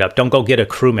sweep it up. Don't go get a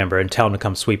crew member and tell them to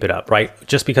come sweep it up, right?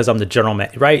 Just because I'm the general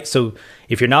manager, right? So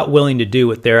if you're not willing to do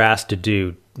what they're asked to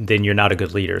do, then you're not a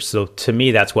good leader. So to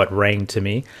me, that's what rang to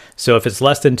me. So if it's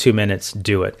less than 2 minutes,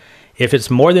 do it. If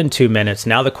it's more than 2 minutes,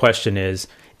 now the question is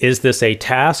this a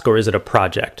task or is it a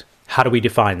project? How do we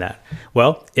define that?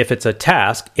 Well, if it's a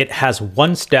task, it has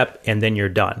one step and then you're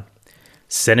done.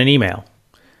 Send an email.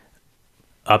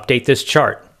 Update this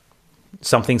chart.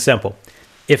 Something simple.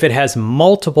 If it has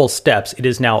multiple steps, it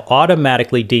is now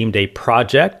automatically deemed a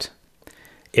project.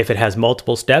 If it has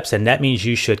multiple steps, and that means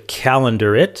you should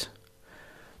calendar it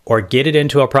or get it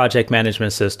into a project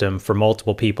management system for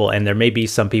multiple people. And there may be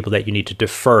some people that you need to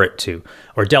defer it to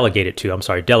or delegate it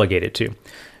to.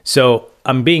 So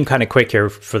I'm being kind of quick here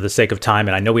for the sake of time.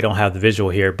 And I know we don't have the visual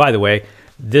here. By the way,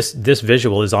 this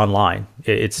visual is online.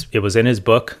 It was in his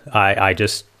book. I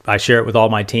share it with all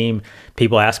my team.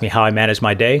 People ask me how I manage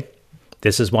my day.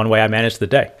 This is one way I manage the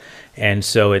day. And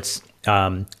so it's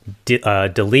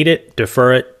delete it,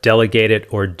 defer it, delegate it,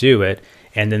 or do it.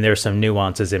 And then there's some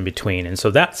nuances in between. And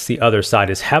so that's the other side,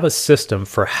 is have a system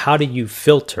for how do you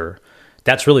filter.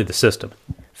 That's really the system.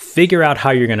 Figure out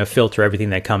how you're going to filter everything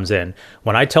that comes in.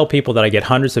 When I tell people that I get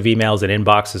hundreds of emails and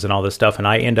inboxes and all this stuff, and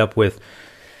I end up with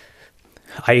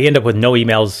no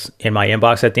emails in my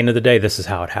inbox at the end of the day, this is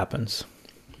how it happens.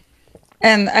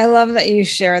 And I love that you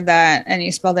shared that and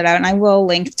you spelled it out. And I will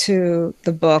link to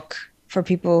the book for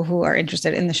people who are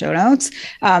interested in the show notes.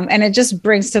 And it just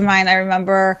brings to mind, I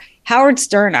remember Howard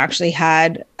Stern actually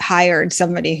had hired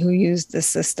somebody who used this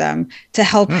system to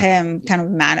help him kind of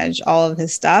manage all of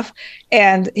his stuff.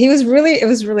 And it was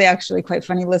really actually quite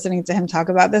funny listening to him talk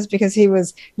about this, because he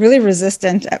was really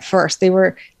resistant at first. They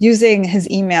were using his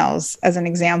emails as an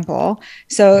example.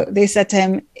 So they said to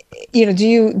him, do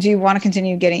you want to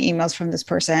continue getting emails from this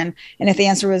person? And if the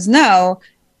answer was no,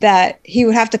 that he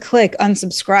would have to click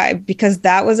unsubscribe because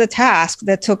that was a task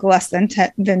that took less than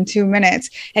 2 minutes.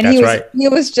 And he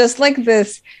was just like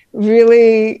this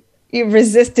really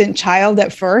resistant child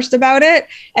at first about it.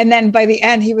 And then by the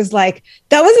end, he was like,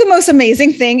 that was the most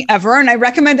amazing thing ever. And I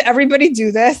recommend everybody do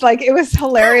this. Like, it was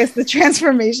hilarious, the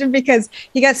transformation, because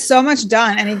he got so much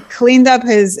done and he cleaned up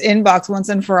his inbox once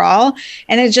and for all.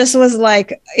 And it just was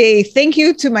like a thank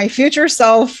you to my future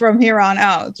self from here on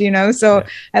out, you know? So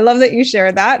I love that you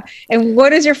shared that. And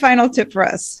what is your final tip for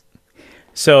us?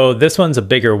 So this one's a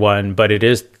bigger one, but it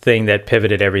is the thing that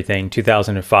pivoted everything.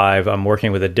 2005, I'm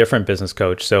working with a different business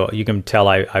coach. So you can tell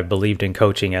I believed in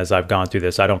coaching as I've gone through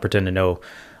this. I don't pretend to know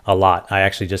a lot. I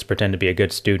actually just pretend to be a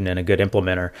good student and a good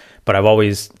implementer. But I've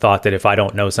always thought that if I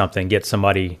don't know something, get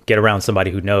around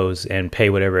somebody who knows and pay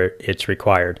whatever it's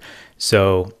required.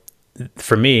 So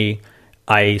for me,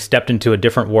 I stepped into a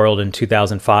different world in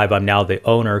 2005. I'm now the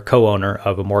co-owner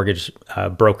of a mortgage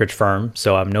brokerage firm.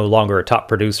 So I'm no longer a top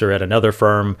producer at another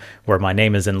firm where my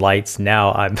name is in lights.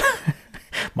 Now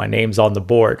my name's on the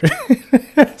board.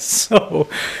 So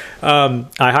I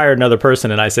hired another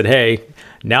person and I said, hey,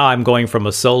 now I'm going from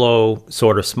a solo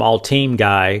sort of small team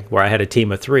guy where I had a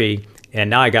team of 3. And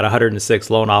now I got 106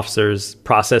 loan officers,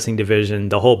 processing division,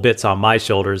 the whole bit's on my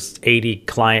shoulders,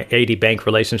 80 bank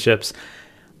relationships.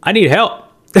 I need help.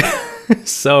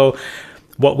 So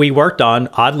what we worked on,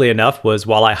 oddly enough, was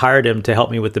while I hired him to help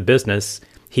me with the business,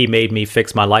 he made me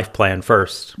fix my life plan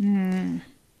first.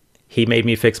 He made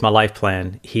me fix my life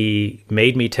plan. He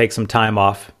made me take some time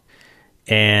off,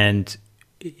 and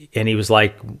he was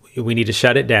like, we need to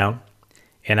shut it down,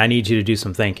 and I need you to do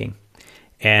some thinking.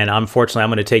 And unfortunately, I'm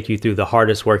going to take you through the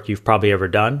hardest work you've probably ever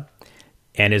done,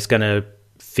 and it's going to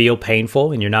feel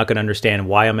painful, and you're not going to understand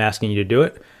why I'm asking you to do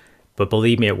it. But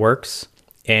believe me, it works.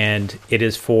 And it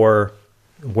is for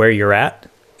where you're at.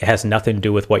 It has nothing to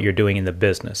do with what you're doing in the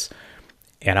business.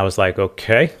 And I was like,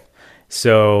 okay.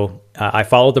 So I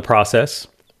followed the process.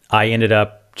 I ended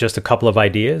up just a couple of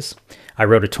ideas. I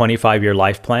wrote a 25-year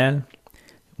life plan,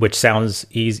 which sounds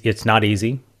easy. It's not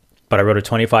easy, but I wrote a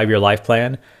 25-year life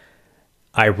plan.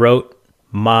 I wrote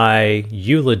my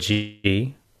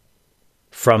eulogy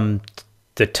from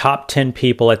the top 10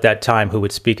 people at that time who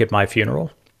would speak at my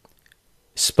funeral.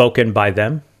 Spoken by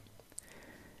them.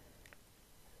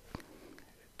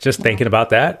 Just thinking about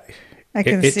that,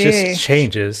 it just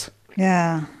changes.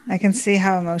 Yeah, I can see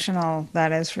how emotional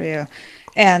that is for you.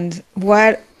 And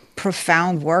what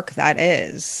profound work that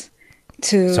is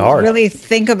to really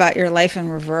think about your life in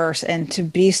reverse and to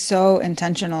be so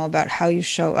intentional about how you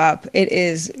show up. It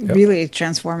is really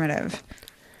transformative.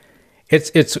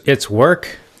 It's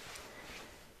work.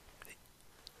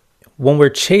 When we're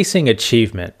chasing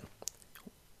achievement,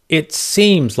 it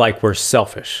seems like we're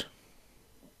selfish.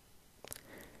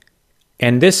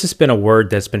 And this has been a word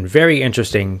that's been very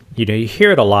interesting. You know, you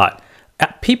hear it a lot.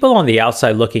 People on the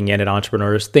outside looking in at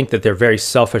entrepreneurs think that they're very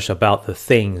selfish about the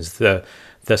things, the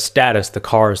status, the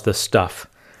cars, the stuff.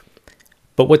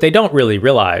 But what they don't really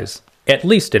realize, at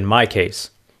least in my case,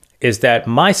 is that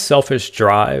my selfish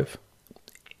drive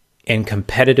and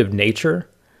competitive nature,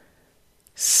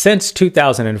 since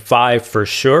 2005 for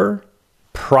sure,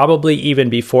 probably even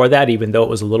before that, even though it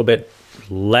was a little bit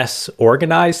less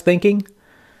organized thinking,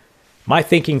 my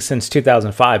thinking since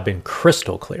 2005 been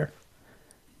crystal clear.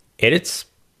 And it's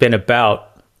been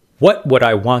about what would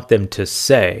I want them to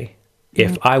say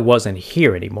if I wasn't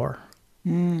here anymore.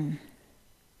 And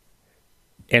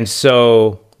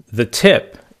so the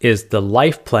tip is the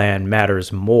life plan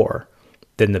matters more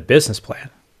than the business plan.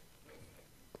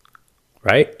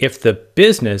 Right? If the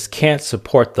business can't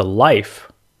support the life,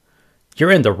 you're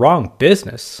in the wrong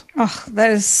business. Oh, that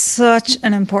is such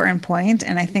an important point.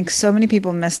 And I think so many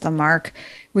people miss the mark,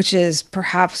 which is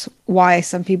perhaps why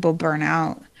some people burn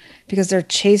out, because they're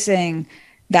chasing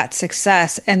that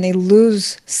success and they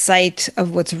lose sight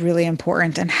of what's really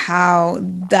important and how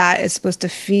that is supposed to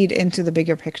feed into the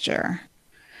bigger picture.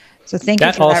 So thank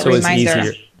you for that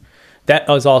reminder. That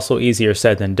is also easier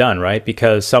said than done, right?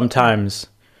 Because sometimes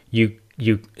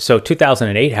so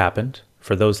 2008 happened.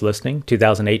 For those listening,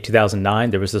 2008, 2009,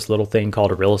 there was this little thing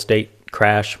called a real estate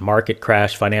crash, market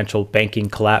crash, financial banking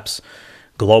collapse,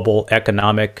 global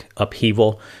economic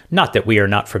upheaval. Not that we are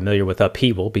not familiar with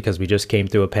upheaval because we just came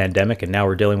through a pandemic and now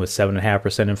we're dealing with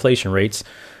 7.5% inflation rates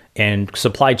and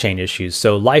supply chain issues.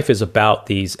 So life is about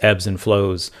these ebbs and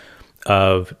flows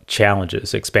of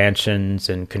challenges, expansions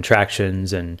and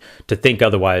contractions. And to think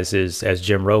otherwise is, as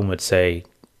Jim Rohn would say,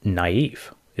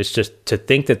 naive. It's just to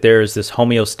think that there is this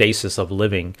homeostasis of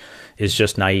living is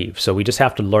just naive. So we just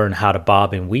have to learn how to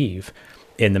bob and weave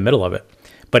in the middle of it.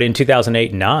 But in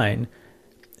 2008 and 9,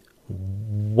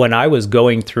 when I was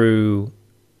going through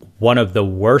one of the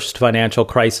worst financial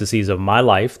crises of my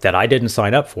life that I didn't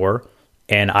sign up for,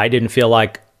 and I didn't feel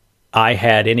like I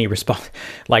had any response.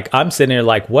 Like, I'm sitting there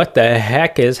like, what the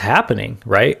heck is happening,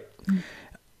 right?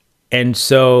 And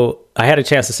so I had a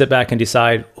chance to sit back and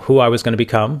decide who I was going to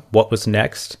become, what was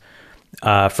next.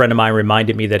 A friend of mine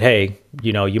reminded me that, hey,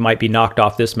 you might be knocked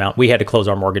off this mountain. We had to close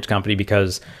our mortgage company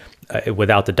because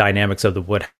without the dynamics of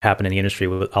what happened in the industry,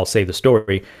 I'll save the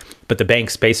story. But the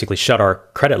banks basically shut our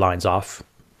credit lines off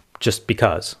just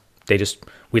because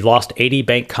we lost 80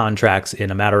 bank contracts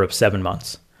in a matter of 7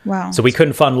 months. Wow. So we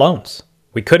couldn't fund loans.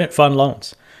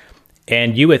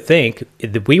 And you would think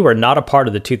that we were not a part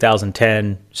of the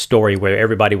 2010 story where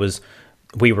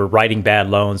we were writing bad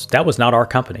loans. That was not our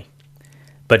company.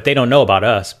 But they don't know about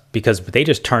us because they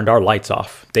just turned our lights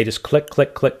off. They just click,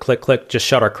 click, click, click, click, just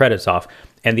shut our credits off.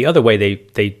 And the other way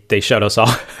they shut us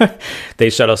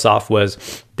off,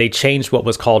 was they changed what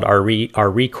was called our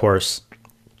recourse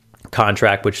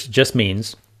contract, which just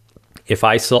means if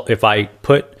I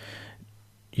put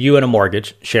you in a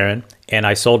mortgage, Sharon, and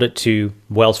I sold it to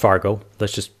Wells Fargo,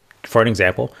 let's just, for an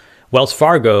example, Wells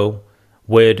Fargo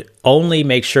would only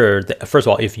make sure that, first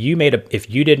of all, if you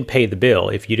didn't pay the bill,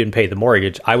 if you didn't pay the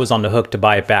mortgage, I was on the hook to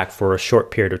buy it back for a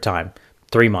short period of time,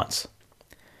 3 months.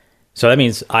 So that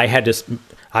means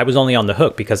I was only on the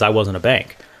hook because I wasn't a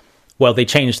bank. Well, they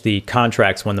changed the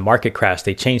contracts when the market crashed.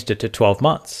 They changed it to 12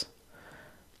 months.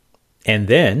 And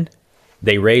then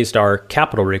they raised our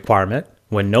capital requirement.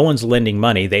 When no one's lending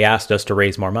money, they asked us to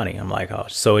raise more money. I'm like, oh,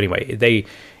 so anyway,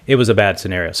 it was a bad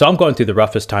scenario. So I'm going through the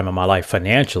roughest time of my life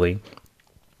financially.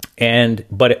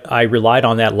 But I relied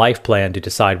on that life plan to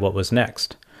decide what was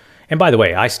next. And by the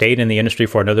way, I stayed in the industry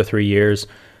for another 3 years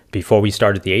before we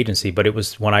started the agency. But it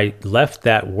was when I left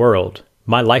that world,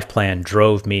 my life plan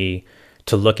drove me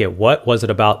to look at what was it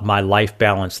about my life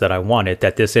balance that I wanted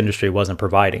that this industry wasn't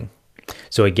providing.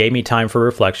 So it gave me time for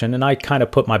reflection, and I kind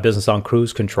of put my business on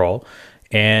cruise control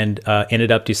and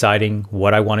ended up deciding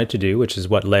what I wanted to do, which is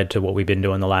what led to what we've been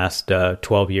doing the last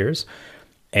 12 years.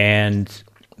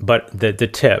 But the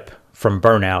tip from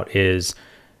burnout is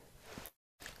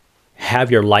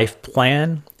have your life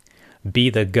plan be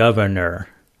the governor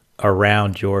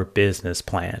around your business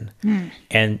plan.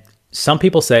 And some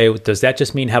people say, does that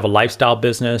just mean have a lifestyle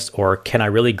business, or can I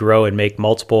really grow and make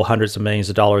multiple hundreds of millions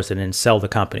of dollars and then sell the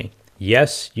company?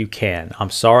 Yes, you can. I'm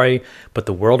sorry, but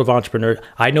the world of entrepreneur,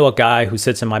 I know a guy who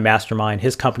sits in my mastermind.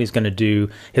 His company's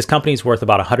worth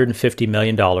about $150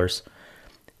 million.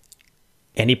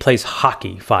 And he plays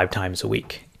hockey 5 times a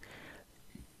week.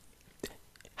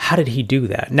 How did he do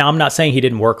that? Now, I'm not saying he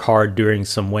didn't work hard during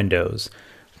some windows,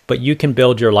 but you can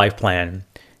build your life plan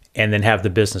and then have the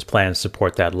business plan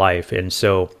support that life. And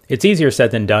so it's easier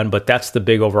said than done, but that's the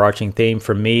big overarching theme.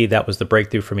 For me, that was the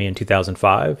breakthrough for me in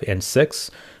 2005 and 2006.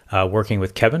 Working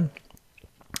with Kevin.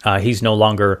 He's no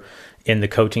longer in the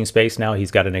coaching space now. He's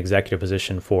got an executive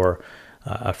position for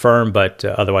a firm, but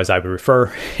otherwise I would refer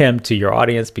him to your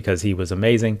audience because he was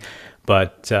amazing.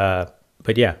 But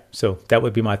yeah, so that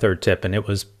would be my third tip, and it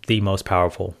was the most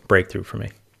powerful breakthrough for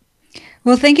me.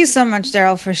 Well, thank you so much,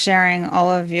 Daryl, for sharing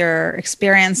all of your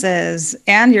experiences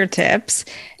and your tips.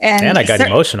 And I got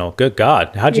emotional. Good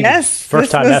God. How'd you? Yes.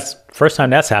 First time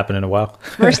that's happened in a while.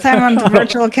 First time on the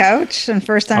virtual couch and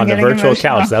first time on getting the virtual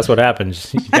emotional. couch. That's what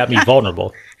happens. You got me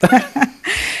vulnerable.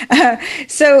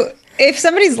 So if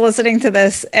somebody's listening to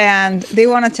this and they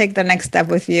want to take the next step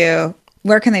with you,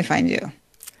 where can they find you?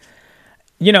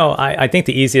 I think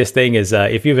the easiest thing is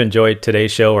if you've enjoyed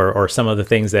today's show or some of the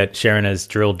things that Sharon has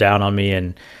drilled down on me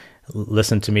and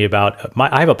listened to me about.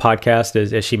 I have a podcast,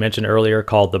 as she mentioned earlier,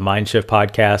 called the Mindshift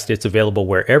Podcast. It's available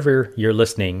wherever you're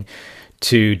listening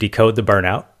to Decode the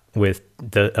Burnout with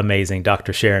the amazing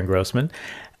Dr. Sharon Grossman.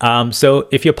 So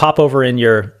if you pop over in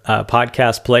your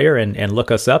podcast player and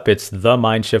look us up, it's the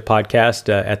Mindshift Podcast.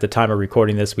 At the time of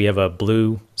recording this, we have a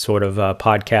blue sort of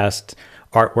podcast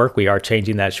artwork. We are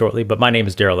changing that shortly, but my name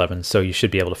is Daryl Evans, so you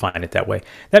should be able to find it that way.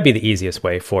 That'd be the easiest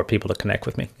way for people to connect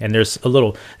with me. And there's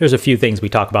a few things we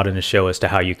talk about in the show as to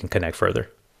how you can connect further.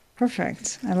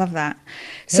 Perfect. I love that.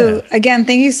 So again,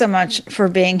 thank you so much for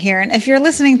being here. And if you're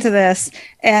listening to this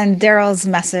and Daryl's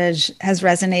message has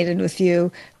resonated with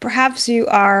you, perhaps you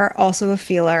are also a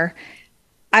feeler.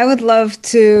 I would love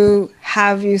to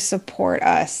have you support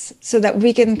us so that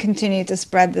we can continue to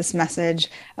spread this message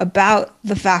about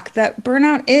the fact that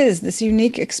burnout is this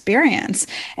unique experience.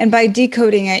 And by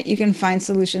decoding it, you can find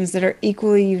solutions that are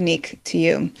equally unique to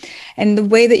you. And the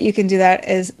way that you can do that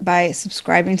is by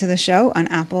subscribing to the show on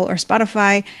Apple or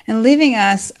Spotify and leaving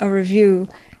us a review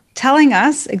telling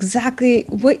us exactly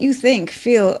what you think,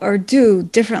 feel, or do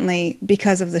differently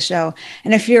because of the show.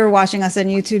 And if you're watching us on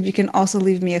YouTube, you can also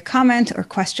leave me a comment or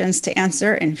questions to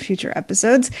answer in future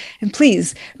episodes. And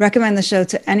please recommend the show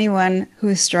to anyone who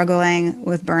is struggling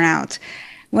with burnout.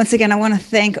 Once again, I want to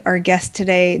thank our guest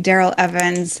today, Daryl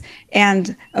Evans.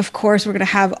 And of course, we're going to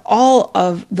have all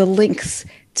of the links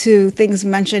to things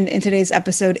mentioned in today's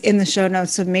episode in the show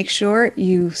notes. So make sure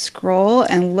you scroll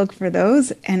and look for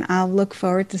those. And I'll look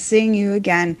forward to seeing you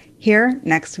again here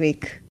next week.